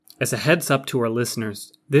As a heads up to our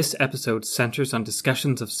listeners, this episode centers on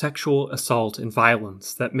discussions of sexual assault and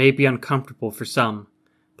violence that may be uncomfortable for some.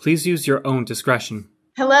 Please use your own discretion.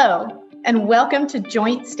 Hello, and welcome to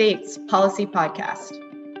Joint States Policy Podcast.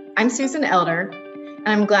 I'm Susan Elder, and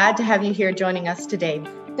I'm glad to have you here joining us today.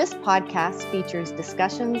 This podcast features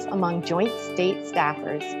discussions among joint state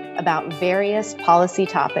staffers about various policy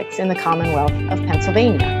topics in the Commonwealth of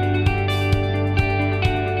Pennsylvania.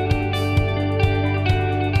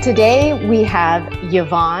 Today, we have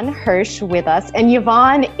Yvonne Hirsch with us, and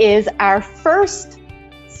Yvonne is our first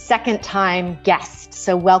second-time guest.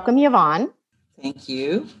 So welcome, Yvonne. Thank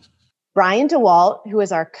you. Brian DeWalt, who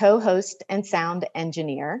is our co-host and sound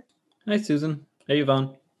engineer. Hi, Susan. Hey,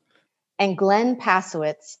 Yvonne. And Glenn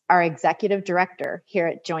Pasowitz, our executive director here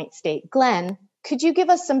at Joint State. Glenn, could you give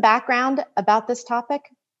us some background about this topic?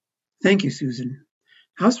 Thank you, Susan.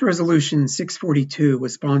 House Resolution 642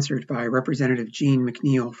 was sponsored by Representative Jean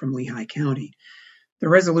McNeil from Lehigh County. The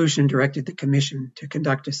resolution directed the Commission to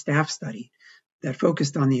conduct a staff study that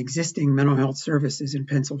focused on the existing mental health services in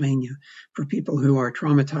Pennsylvania for people who are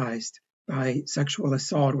traumatized by sexual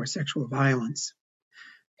assault or sexual violence.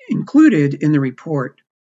 Included in the report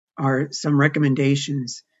are some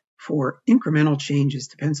recommendations for incremental changes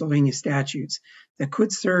to Pennsylvania statutes that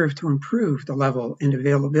could serve to improve the level and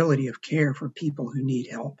availability of care for people who need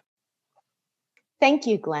help. Thank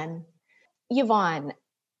you, Glenn. Yvonne,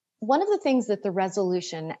 one of the things that the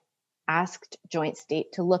resolution asked Joint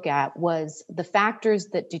State to look at was the factors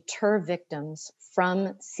that deter victims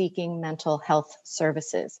from seeking mental health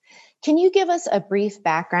services. Can you give us a brief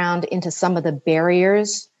background into some of the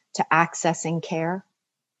barriers to accessing care?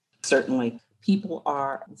 Certainly. People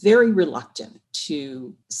are very reluctant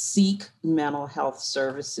to seek mental health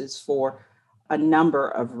services for a number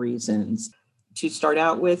of reasons. To start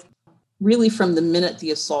out with, really from the minute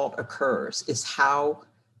the assault occurs is how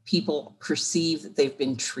people perceive that they've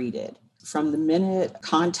been treated. From the minute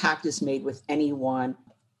contact is made with anyone,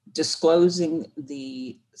 disclosing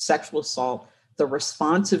the sexual assault, the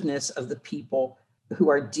responsiveness of the people who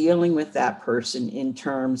are dealing with that person in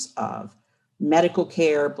terms of medical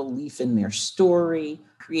care, belief in their story,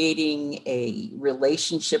 creating a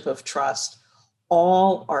relationship of trust,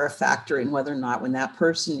 all are a factor in whether or not when that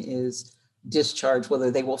person is discharged,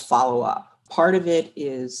 whether they will follow up. Part of it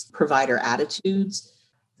is provider attitudes.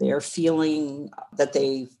 They're feeling that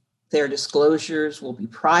their disclosures will be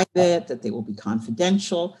private, that they will be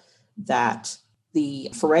confidential, that the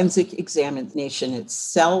forensic examination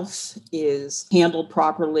itself is handled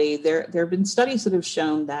properly. There have been studies that have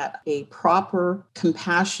shown that a proper,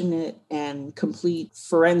 compassionate, and complete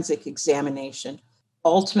forensic examination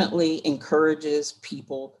ultimately encourages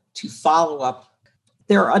people to follow up.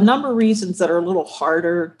 There are a number of reasons that are a little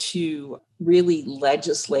harder to really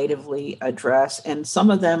legislatively address, and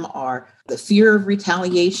some of them are the fear of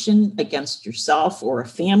retaliation against yourself or a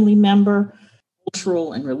family member,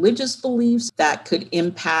 cultural and religious beliefs that could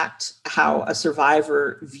impact how a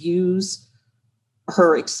survivor views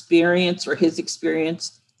her experience or his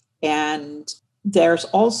experience. And there's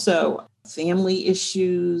also family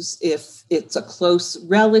issues, if it's a close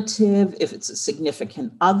relative, if it's a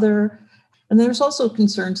significant other. And there's also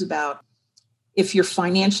concerns about if you're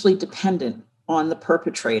financially dependent on the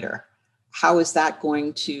perpetrator, how is that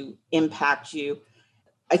going to impact you?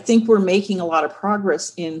 I think we're making a lot of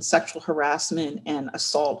progress in sexual harassment and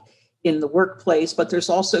assault in the workplace, but there's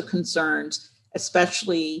also concerns,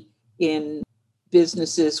 especially in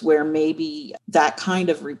businesses where maybe that kind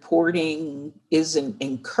of reporting isn't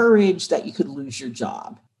encouraged, that you could lose your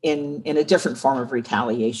job in a different form of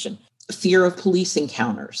retaliation. Fear of police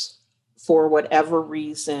encounters. For whatever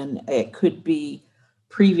reason, it could be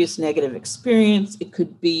previous negative experience. It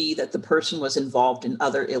could be that the person was involved in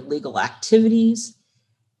other illegal activities.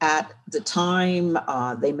 At the time,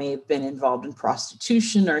 they may have been involved in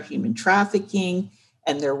prostitution or human trafficking,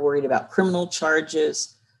 and they're worried about criminal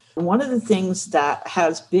charges. One of the things that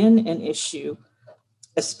has been an issue,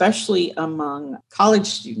 especially among college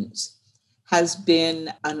students, has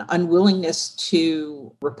been an unwillingness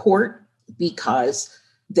to report because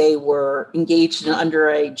they were engaged in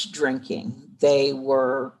underage drinking. They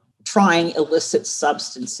were trying illicit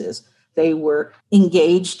substances. They were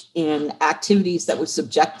engaged in activities that would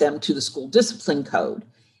subject them to the school discipline code.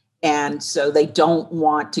 And so they don't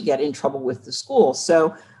want to get in trouble with the school.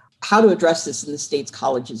 So how to address this in the state's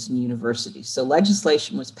colleges and universities? So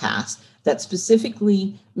legislation was passed that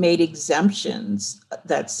specifically made exemptions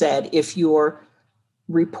that said if you're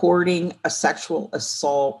reporting a sexual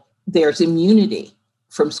assault, there's immunity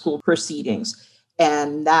from school proceedings.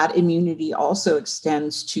 And that immunity also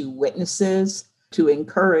extends to witnesses, to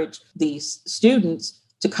encourage these students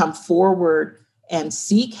to come forward and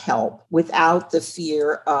seek help without the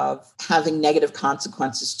fear of having negative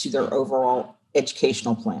consequences to their overall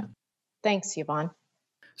educational plan. Thanks, Yvonne.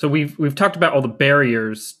 So we've talked about all the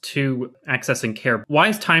barriers to accessing care. Why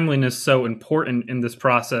is timeliness so important in this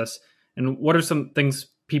process? And what are some things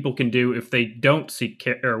people can do if they don't seek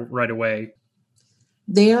care right away?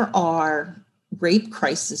 There are rape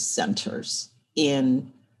crisis centers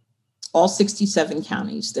in all 67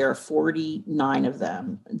 counties. There are 49 of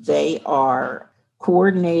them. They are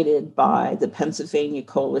coordinated by the Pennsylvania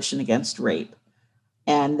Coalition Against Rape,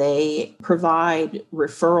 and they provide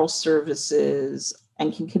referral services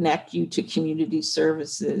and can connect you to community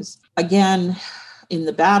services. Again, in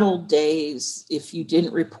the battle days, if you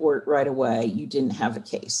didn't report right away, you didn't have a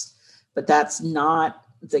case. But that's not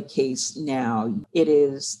the case now. It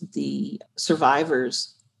is the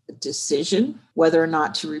survivor's decision whether or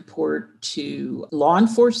not to report to law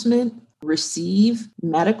enforcement, receive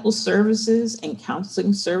medical services and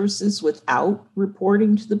counseling services without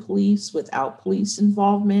reporting to the police, without police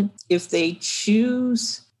involvement. If they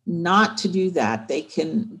choose not to do that, they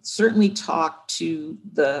can certainly talk to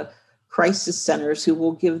the crisis centers who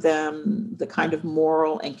will give them the kind of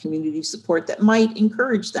moral and community support that might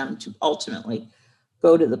encourage them to ultimately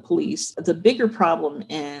go to the police. The bigger problem,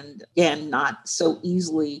 and again, not so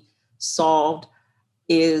easily solved,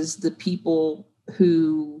 is the people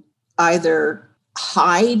who either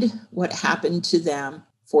hide what happened to them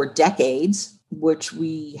for decades, which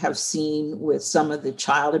we have seen with some of the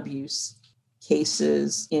child abuse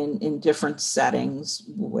cases in different settings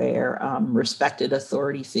where respected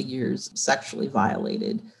authority figures sexually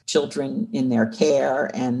violated children in their care,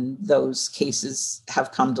 and those cases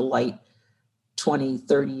have come to light 20,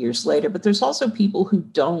 30 years later. But there's also people who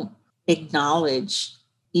don't acknowledge,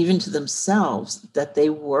 even to themselves, that they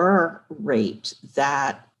were raped,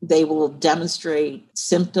 that they will demonstrate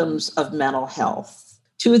symptoms of mental health.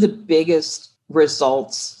 Two of the biggest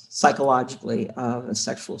results psychologically of a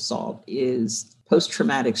sexual assault is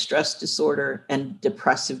post-traumatic stress disorder and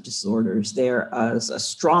depressive disorders. There is a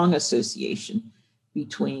strong association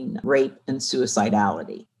between rape and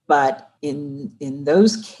suicidality. But in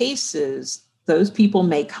those cases, those people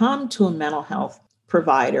may come to a mental health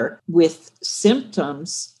provider with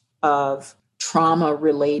symptoms of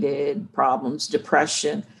trauma-related problems,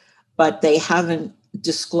 depression, but they haven't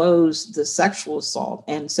disclosed the sexual assault.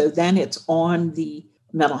 And so then it's on the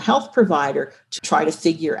mental health provider to try to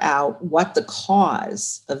figure out what the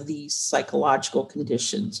cause of these psychological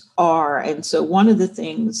conditions are. And so one of the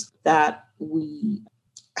things that we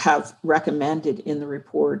have recommended in the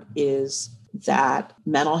report is that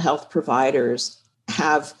mental health providers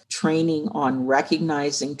have training on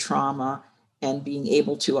recognizing trauma and being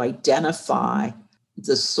able to identify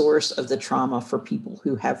the source of the trauma for people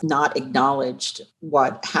who have not acknowledged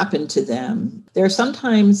what happened to them. There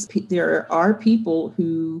are people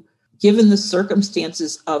who, given the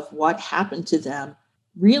circumstances of what happened to them,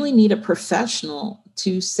 really need a professional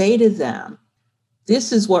to say to them,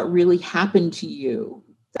 this is what really happened to you,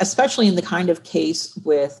 especially in the kind of case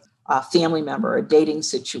with a family member, a dating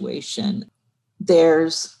situation.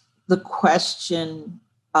 There's the question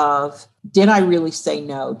of, did I really say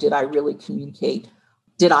no? Did I really communicate?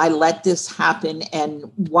 Did I let this happen? And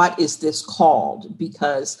what is this called?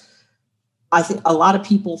 Because I think a lot of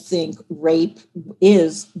people think rape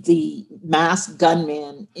is the mass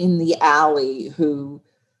gunman in the alley who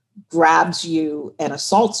grabs you and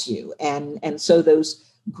assaults you. And so those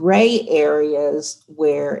gray areas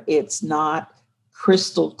where it's not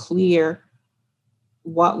crystal clear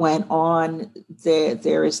what went on,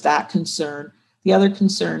 there is that concern. The other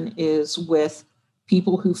concern is with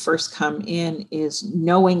people who first come in is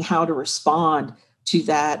knowing how to respond to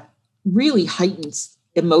that really heightened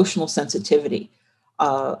emotional sensitivity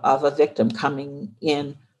of a victim coming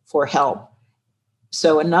in for help.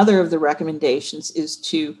 So another of the recommendations is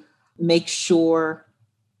to make sure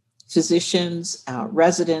physicians,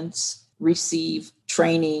 residents receive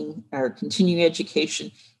training or continuing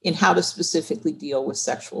education in how to specifically deal with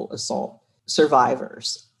sexual assault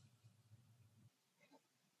survivors.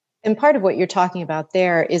 And part of what you're talking about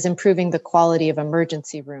there is improving the quality of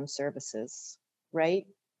emergency room services, right?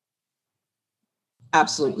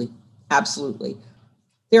 Absolutely. Absolutely.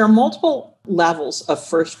 There are multiple levels of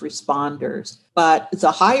first responders, but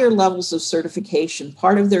the higher levels of certification,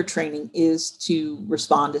 part of their training is to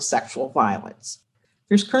respond to sexual violence.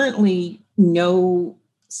 There's currently no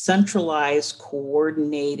centralized,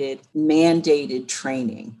 coordinated, mandated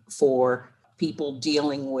training for people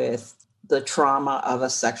dealing with the trauma of a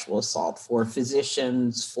sexual assault, for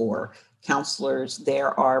physicians, for counselors.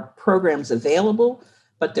 There are programs available,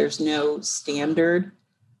 but there's no standard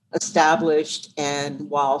established. And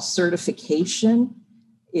while certification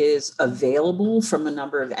is available from a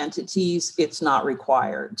number of entities, it's not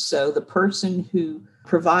required. So the person who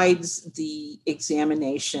provides the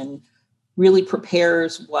examination really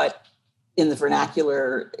prepares what in the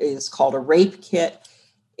vernacular is called a rape kit.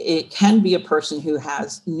 It can be a person who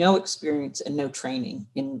has no experience and no training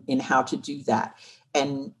in how to do that.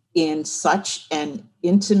 And in such an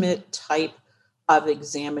intimate type of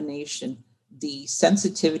examination, the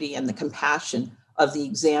sensitivity and the compassion of the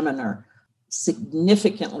examiner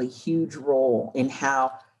significantly huge role in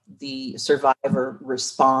how the survivor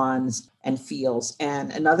responds and feels.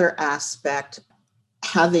 And another aspect,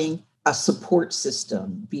 having a support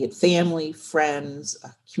system, be it family, friends,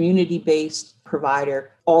 a community-based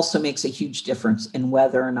provider, also makes a huge difference in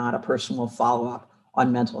whether or not a person will follow up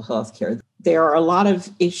on mental health care. There are a lot of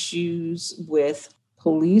issues with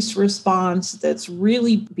police response that's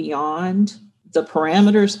really beyond the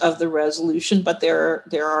parameters of the resolution, but there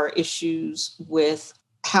are issues with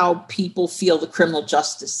how people feel the criminal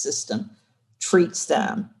justice system treats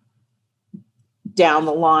them down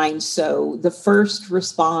the line. So the first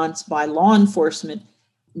response by law enforcement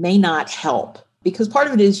may not help, because part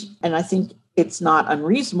of it is, and I think it's not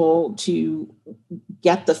unreasonable to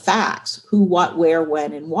get the facts, who, what, where,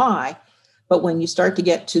 when, and why. But when you start to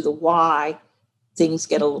get to the why, things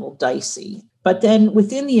get a little dicey. But then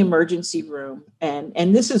within the emergency room,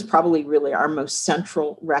 and this is probably really our most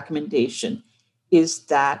central recommendation, is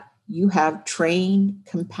that you have trained,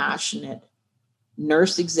 compassionate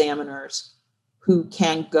nurse examiners who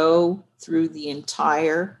can go through the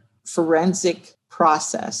entire forensic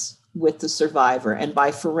process with the survivor. And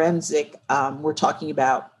by forensic, we're talking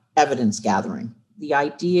about evidence gathering. The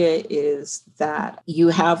idea is that you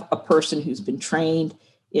have a person who's been trained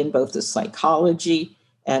in both the psychology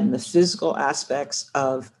and the physical aspects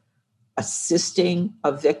of assisting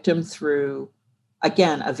a victim through,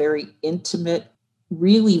 again, a very intimate,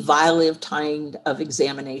 really violative kind of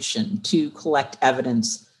examination to collect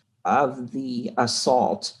evidence of the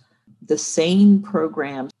assault. The SANE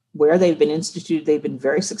programs, where they've been instituted, they've been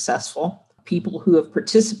very successful. People who have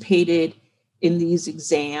participated in these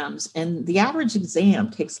exams, and the average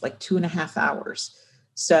exam takes like 2.5 hours.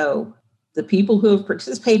 So the people who have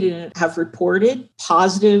participated in it have reported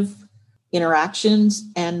positive interactions,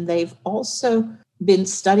 and they've also been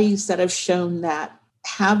studies that have shown that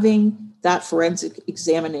having that forensic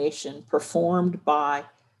examination performed by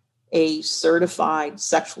a certified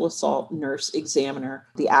sexual assault nurse examiner,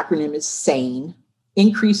 the acronym is SANE,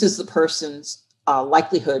 increases the person's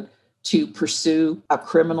likelihood to pursue a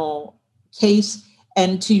criminal case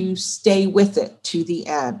and to stay with it to the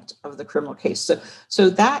end of the criminal case. So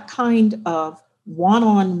that kind of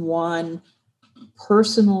one-on-one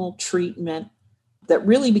personal treatment that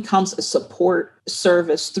really becomes a support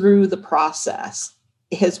service through the process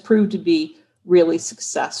has proved to be really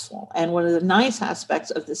successful. And one of the nice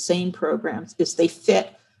aspects of the SANE programs is they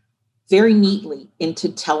fit very neatly into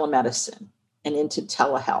telemedicine and into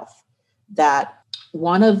telehealth. That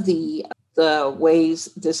one of the ways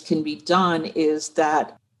this can be done is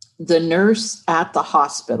that the nurse at the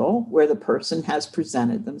hospital where the person has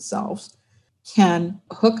presented themselves can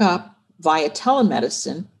hook up via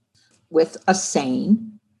telemedicine with a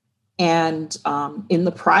SANE, and in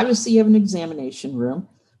the privacy of an examination room,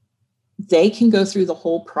 they can go through the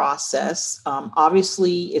whole process.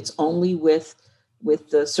 Obviously, it's only with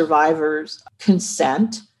the survivor's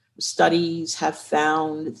consent. Studies have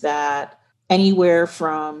found that anywhere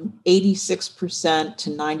from 86% to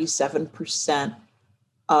 97%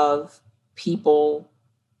 of people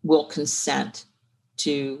will consent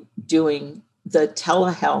to doing the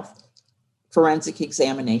telehealth forensic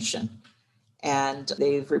examination. And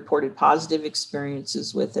they've reported positive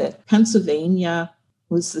experiences with it. Pennsylvania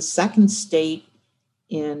was the second state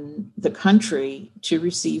in the country to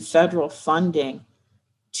receive federal funding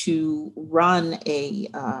to run a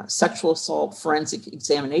sexual assault forensic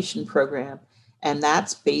examination program. And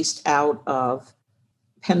that's based out of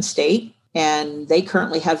Penn State. And they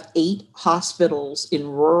currently have 8 hospitals in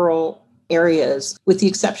rural areas. With the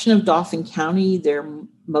exception of Dauphin County, they're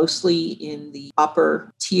mostly in the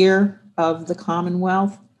upper tier of the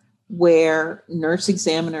Commonwealth, where nurse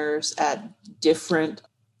examiners at different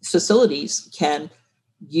facilities can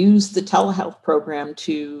use the telehealth program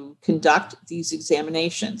to conduct these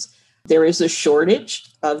examinations. There is a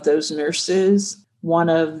shortage of those nurses. One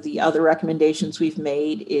of the other recommendations we've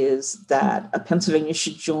made is that Pennsylvania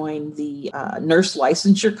should join the Nurse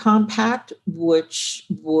Licensure Compact, which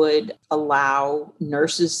would allow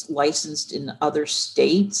nurses licensed in other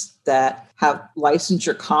states that have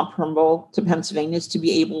licensure comparable to Pennsylvania's to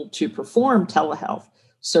be able to perform telehealth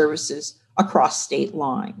services across state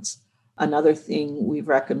lines. Another thing we've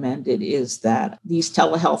recommended is that these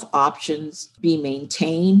telehealth options be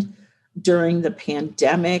maintained. During the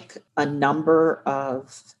pandemic, a number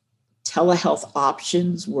of telehealth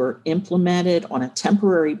options were implemented on a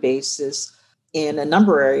temporary basis in a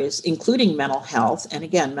number of areas, including mental health. And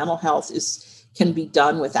again, mental health can be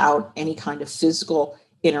done without any kind of physical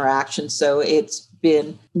interaction. So it's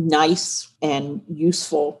been nice and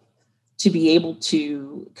useful to be able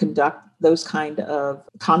to conduct those kind of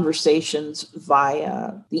conversations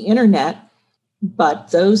via the internet. But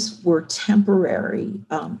those were temporary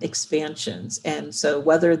expansions. And so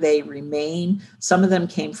whether they remain, some of them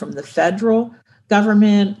came from the federal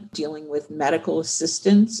government dealing with medical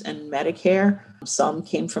assistance and Medicare. Some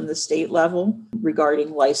came from the state level regarding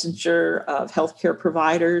licensure of healthcare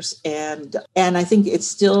providers. And I think it's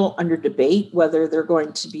still under debate whether they're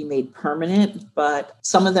going to be made permanent, but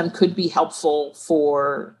some of them could be helpful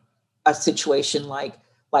for a situation like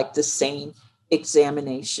the SANE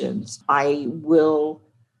examinations. I will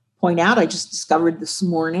point out, I just discovered this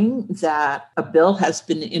morning that a bill has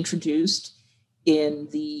been introduced in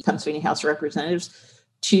the Pennsylvania House of Representatives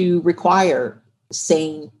to require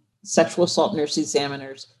SANE sexual assault nurse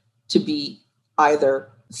examiners to be either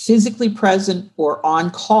physically present or on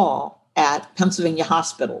call at Pennsylvania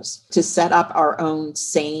hospitals to set up our own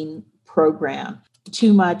SANE program.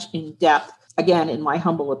 Too much in depth, again, in my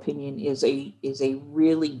humble opinion, is a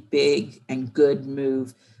really big and good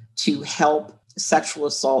move to help sexual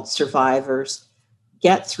assault survivors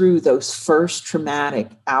get through those first traumatic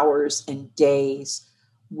hours and days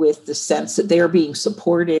with the sense that they are being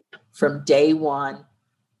supported from day one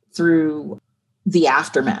through the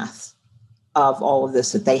aftermath of all of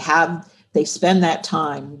this, that they spend that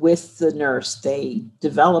time with the nurse, they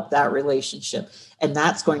develop that relationship, and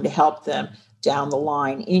that's going to help them down the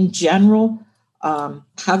line. In general,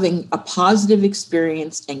 having a positive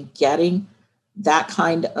experience and getting that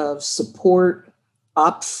kind of support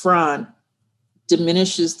up front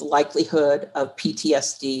diminishes the likelihood of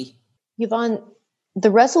PTSD. Yvonne,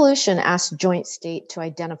 the resolution asked Joint State to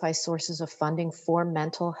identify sources of funding for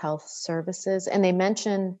mental health services, and they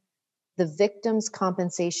mention the Victims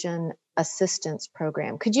Compensation Assistance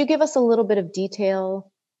Program. Could you give us a little bit of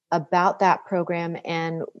detail about that program,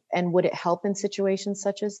 and would it help in situations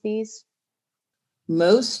such as these?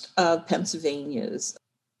 Most of Pennsylvania's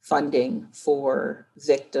funding for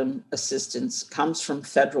victim assistance comes from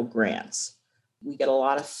federal grants. We get a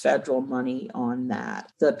lot of federal money on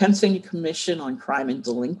that. The Pennsylvania Commission on Crime and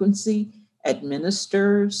Delinquency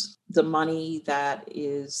administers the money that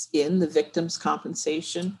is in the Victims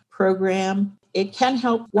Compensation Program. It can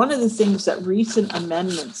help. One of the things that recent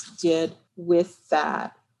amendments did with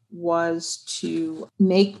that was to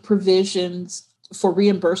make provisions for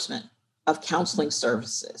reimbursement of counseling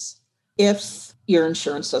services if your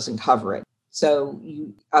insurance doesn't cover it. So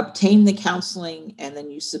you obtain the counseling and then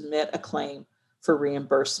you submit a claim for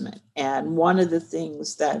reimbursement. And one of the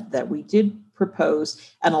things that we did propose,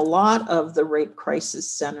 and a lot of the rape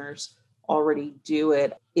crisis centers already do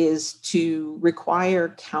it, is to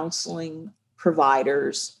require counseling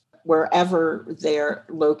providers wherever they're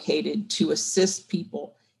located to assist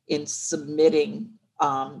people in submitting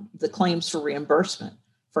the claims for reimbursement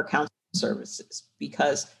for counseling services,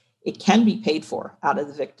 because it can be paid for out of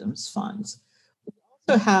the victims' funds. We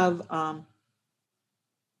also have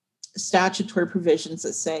statutory provisions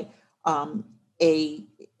that say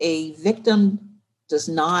a victim does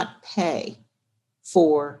not pay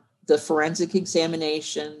for the forensic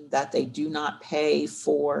examination, that they do not pay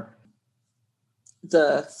for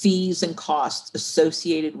the fees and costs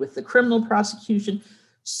associated with the criminal prosecution.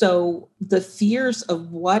 So the fears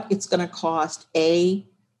of what it's going to cost,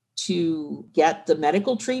 to get the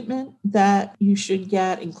medical treatment that you should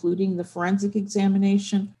get, including the forensic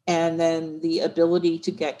examination, and then the ability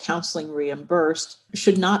to get counseling reimbursed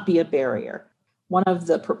should not be a barrier. One of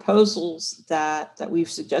the proposals that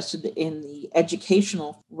we've suggested in the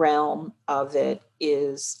educational realm of it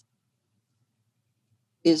is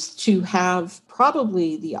to have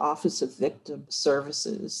probably the Office of Victim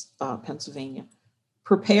Services, Pennsylvania,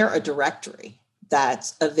 prepare a directory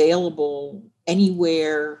that's available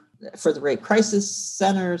anywhere for the rape crisis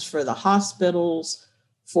centers, for the hospitals,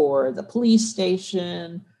 for the police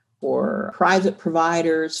station, for private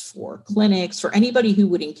providers, for clinics, for anybody who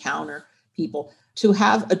would encounter people, to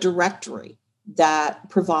have a directory that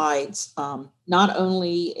provides not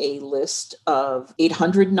only a list of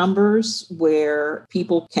 800 numbers where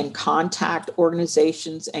people can contact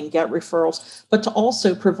organizations and get referrals, but to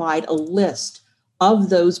also provide a list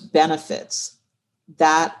of those benefits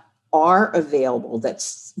that are available that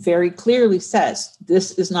very clearly says,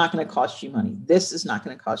 this is not going to cost you money. This is not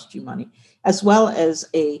going to cost you money, as well as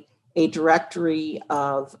a directory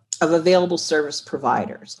of available service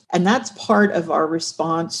providers. And that's part of our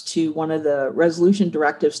response to one of the resolution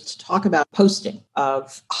directives to talk about posting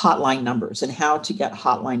of hotline numbers and how to get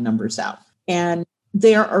hotline numbers out. And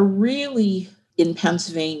there are really, in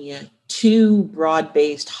Pennsylvania, 2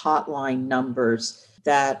 broad-based hotline numbers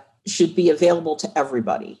that should be available to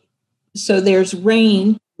everybody. So there's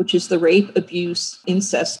RAINN, which is the Rape, Abuse,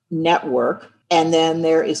 Incest Network. And then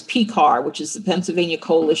there is PCAR, which is the Pennsylvania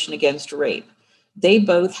Coalition Against Rape. They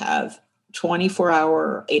both have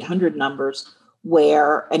 24-hour 800 numbers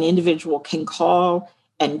where an individual can call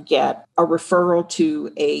and get a referral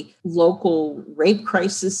to a local rape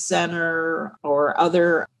crisis center or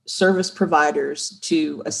other service providers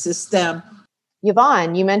to assist them.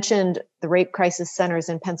 Yvonne, you mentioned the rape crisis centers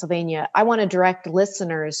in Pennsylvania. I want to direct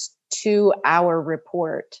listeners to our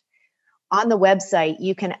report. On the website,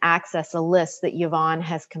 you can access a list that Yvonne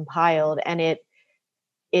has compiled, and it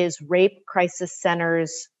is rape crisis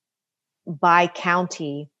centers by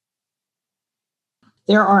county.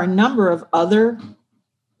 There are a number of other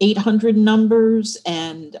 800 numbers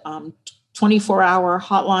and 24-hour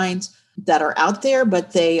hotlines that are out there,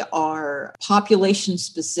 but they are population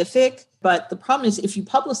specific. But the problem is if you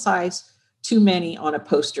publicize too many on a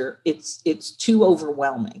poster, it's too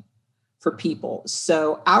overwhelming for people.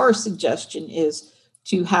 So our suggestion is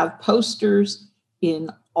to have posters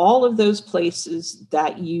in all of those places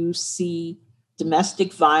that you see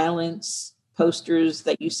domestic violence posters,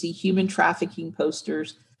 that you see human trafficking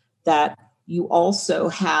posters, that you also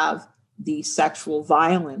have the sexual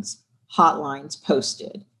violence hotlines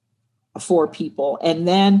posted for people. And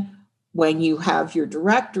then when you have your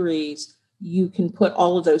directories, you can put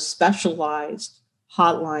all of those specialized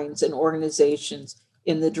hotlines and organizations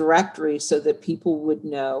in the directory so that people would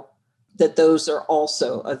know that those are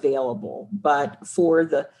also available. But for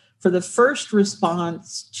the first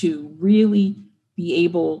response to really be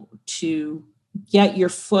able to get your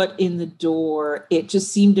foot in the door, it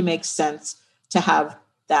just seemed to make sense to have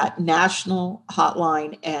that national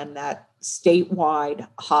hotline and that statewide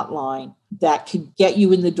hotline that could get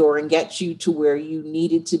you in the door and get you to where you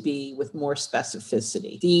needed to be with more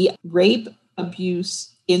specificity. The Rape,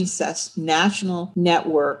 Abuse, Incest National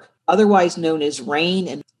Network, otherwise known as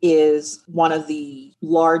RAINN, is one of the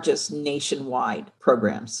largest nationwide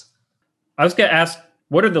programs. I was going to ask,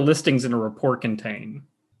 what are the listings in a report contain?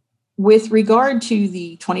 With regard to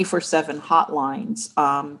the 24/7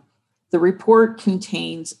 hotlines, the report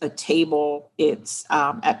contains a table. It's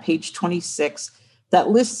at page 26 that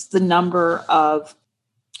lists the number of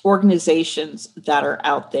organizations that are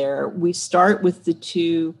out there. We start with the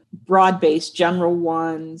 2 broad-based general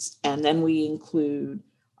ones, and then we include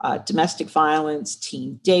domestic violence,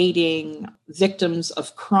 teen dating, victims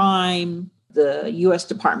of crime, the U.S.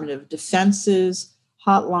 Department of Defense's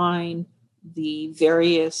hotline, the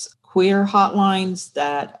various queer hotlines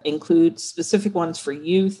that include specific ones for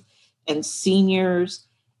youth and seniors,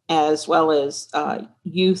 as well as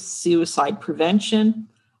youth suicide prevention.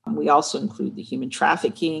 We also include the human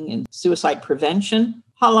trafficking and suicide prevention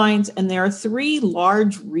hotlines. And there are 3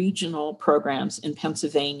 large regional programs in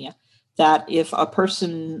Pennsylvania that if a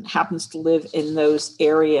person happens to live in those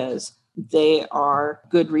areas, they are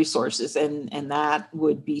good resources. And that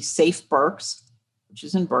would be Safe Berks, which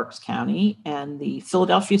is in Berks County, and the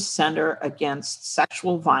Philadelphia Center Against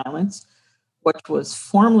Sexual Violence, which was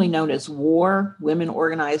formerly known as WAR, Women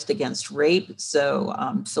Organized Against Rape.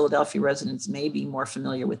 So Philadelphia residents may be more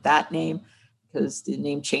familiar with that name because the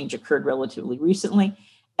name change occurred relatively recently.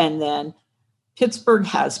 And then Pittsburgh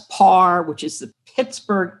has PAR, which is the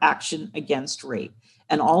Pittsburgh Action Against Rape.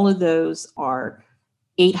 And all of those are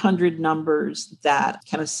 800 numbers that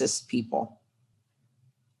can assist people.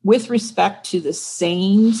 With respect to the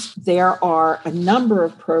SANES, there are a number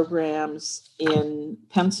of programs in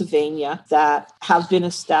Pennsylvania that have been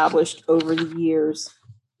established over the years.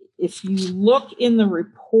 If you look in the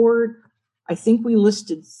report, I think we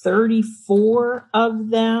listed 34 of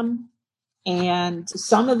them. And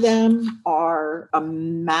some of them are a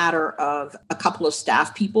matter of a couple of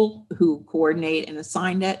staff people who coordinate and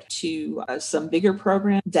assign it to some bigger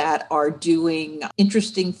programs that are doing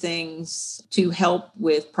interesting things to help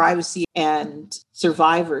with privacy and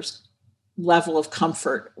survivors' level of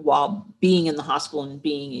comfort while being in the hospital and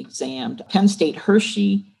being examined. Penn State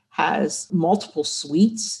Hershey has multiple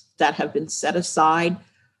suites that have been set aside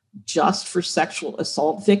just for sexual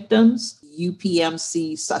assault victims.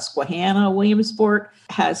 UPMC Susquehanna Williamsport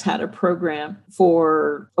has had a program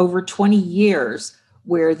for over 20 years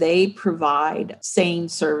where they provide SANE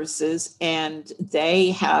services, and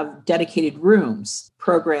they have dedicated rooms,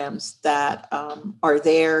 programs that are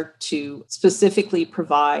there to specifically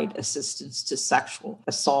provide assistance to sexual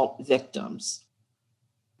assault victims.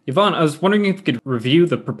 Yvonne, I was wondering if you could review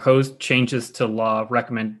the proposed changes to law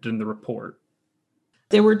recommended in the report.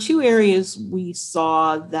 There were two areas we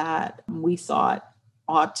saw that we thought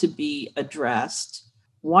ought to be addressed.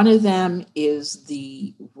 One of them is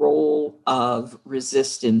the role of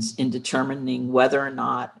resistance in determining whether or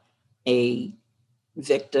not a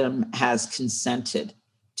victim has consented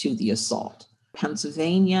to the assault.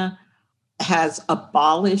 Pennsylvania has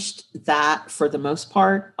abolished that for the most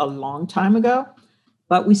part a long time ago,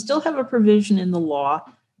 but we still have a provision in the law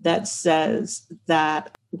that says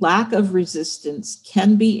that lack of resistance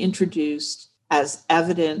can be introduced as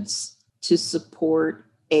evidence to support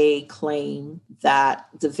a claim that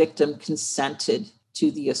the victim consented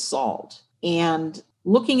to the assault. And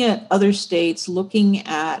looking at other states, looking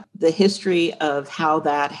at the history of how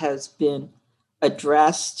that has been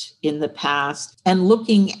addressed in the past, and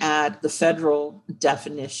looking at the federal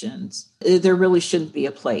definitions, there really shouldn't be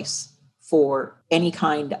a place for any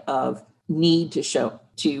kind of need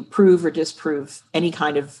to prove or disprove any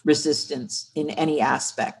kind of resistance in any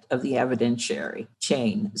aspect of the evidentiary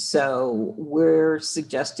chain. So we're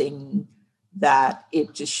suggesting that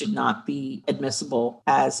it just should not be admissible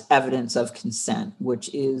as evidence of consent,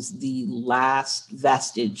 which is the last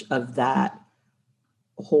vestige of that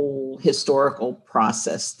whole historical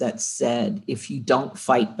process that said if you don't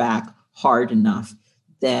fight back hard enough,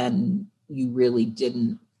 then you really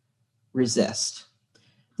didn't resist.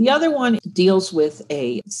 The other one deals with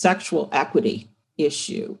a sexual equity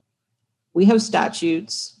issue. We have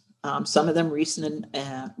statutes, some of them recent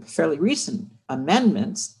and fairly recent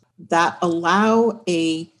amendments, that allow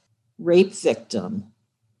a rape victim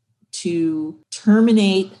to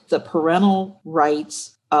terminate the parental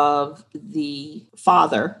rights of the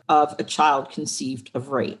father of a child conceived of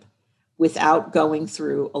rape without going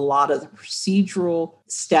through a lot of the procedural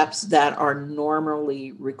steps that are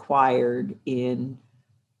normally required in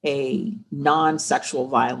a non-sexual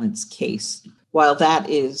violence case. While that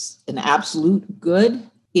is an absolute good,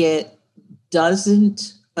 it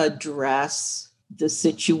doesn't address the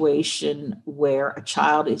situation where a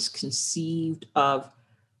child is conceived of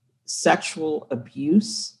sexual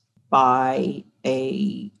abuse by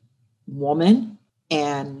a woman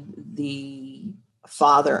and the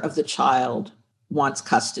father of the child wants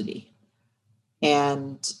custody.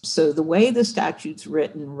 And so the way the statute's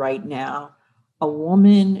written right now, a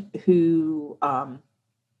woman who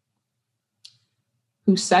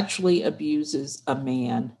sexually abuses a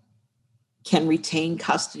man can retain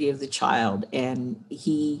custody of the child, and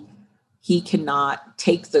he cannot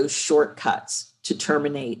take those shortcuts to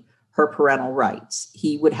terminate her parental rights.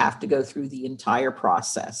 He would have to go through the entire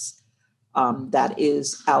process that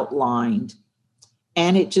is outlined.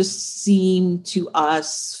 And it just seemed to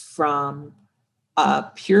us from a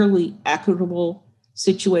purely equitable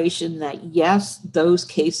situation that, yes, those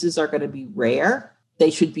cases are going to be rare. They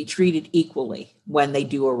should be treated equally when they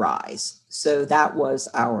do arise. So that was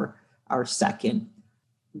our second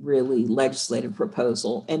really legislative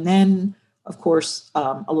proposal. And then, of course,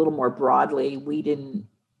 a little more broadly, we didn't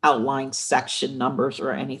outline section numbers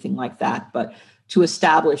or anything like that, but to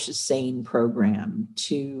establish a SANE program,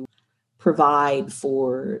 to provide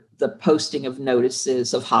for the posting of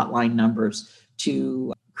notices of hotline numbers,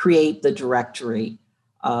 to create the directory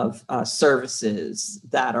of services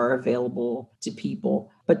that are available to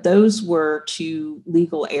people. But those were two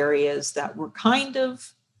legal areas that were kind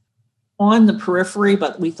of on the periphery,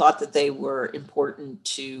 but we thought that they were important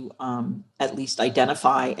to at least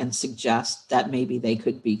identify and suggest that maybe they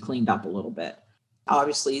could be cleaned up a little bit.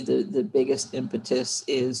 Obviously, the biggest impetus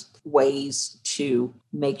is ways to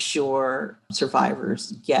make sure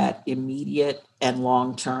survivors get immediate and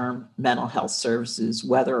long-term mental health services,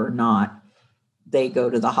 whether or not they go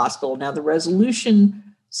to the hospital. Now, the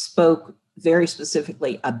resolution spoke very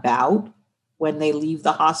specifically about when they leave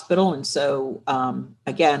the hospital. And so,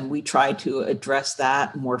 again, we tried to address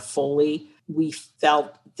that more fully. We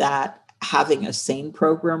felt that having a SANE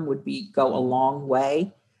program would go a long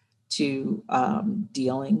way to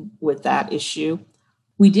dealing with that issue.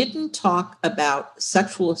 We didn't talk about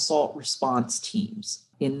sexual assault response teams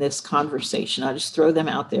in this conversation. I'll just throw them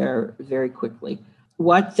out there very quickly.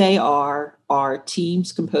 What they are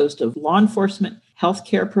teams composed of law enforcement,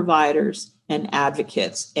 healthcare providers, and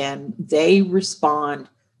advocates, and they respond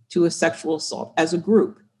to a sexual assault as a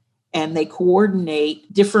group, and they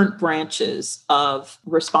coordinate different branches of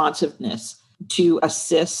responsiveness to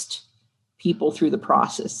assist people through the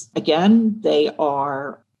process. Again, they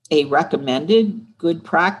are a recommended good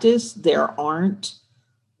practice. There aren't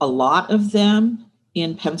a lot of them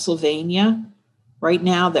in Pennsylvania right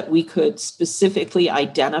now that we could specifically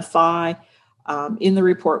identify. In the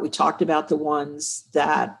report, we talked about the ones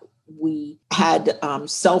that we had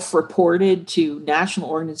self-reported to national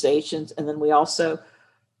organizations, and then we also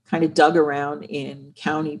kind of dug around in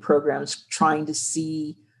county programs trying to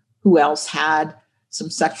see who else had some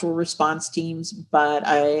sexual response teams. But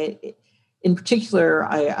in particular,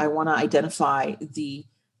 I want to identify the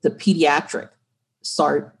pediatric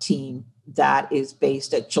SART team that is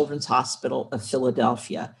based at Children's Hospital of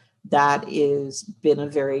Philadelphia. That has been a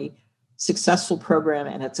very successful program,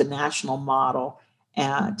 and it's a national model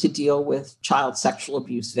to deal with child sexual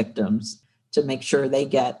abuse victims, to make sure they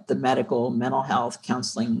get the medical, mental health,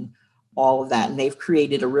 counseling, all of that. And they've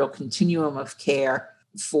created a real continuum of care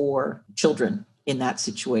for children in that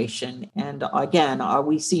situation. And again,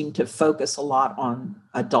 we seem to focus a lot on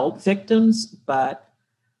adult victims, but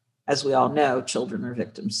as we all know, children are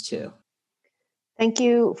victims too. Thank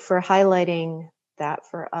you for highlighting that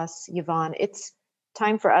for us, Yvonne. It's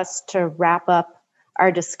time for us to wrap up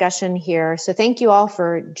our discussion here. So thank you all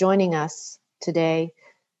for joining us today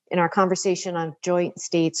in our conversation on Joint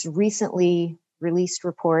State's recently released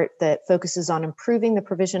report that focuses on improving the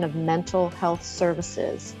provision of mental health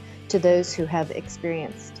services to those who have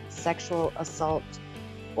experienced sexual assault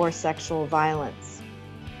or sexual violence.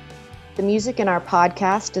 The music in our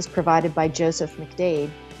podcast is provided by Joseph McDade.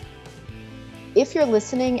 If you're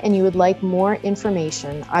listening and you would like more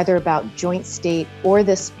information either about Joint State or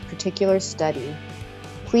this particular study,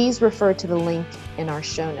 please refer to the link in our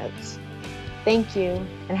show notes. Thank you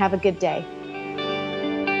and have a good day.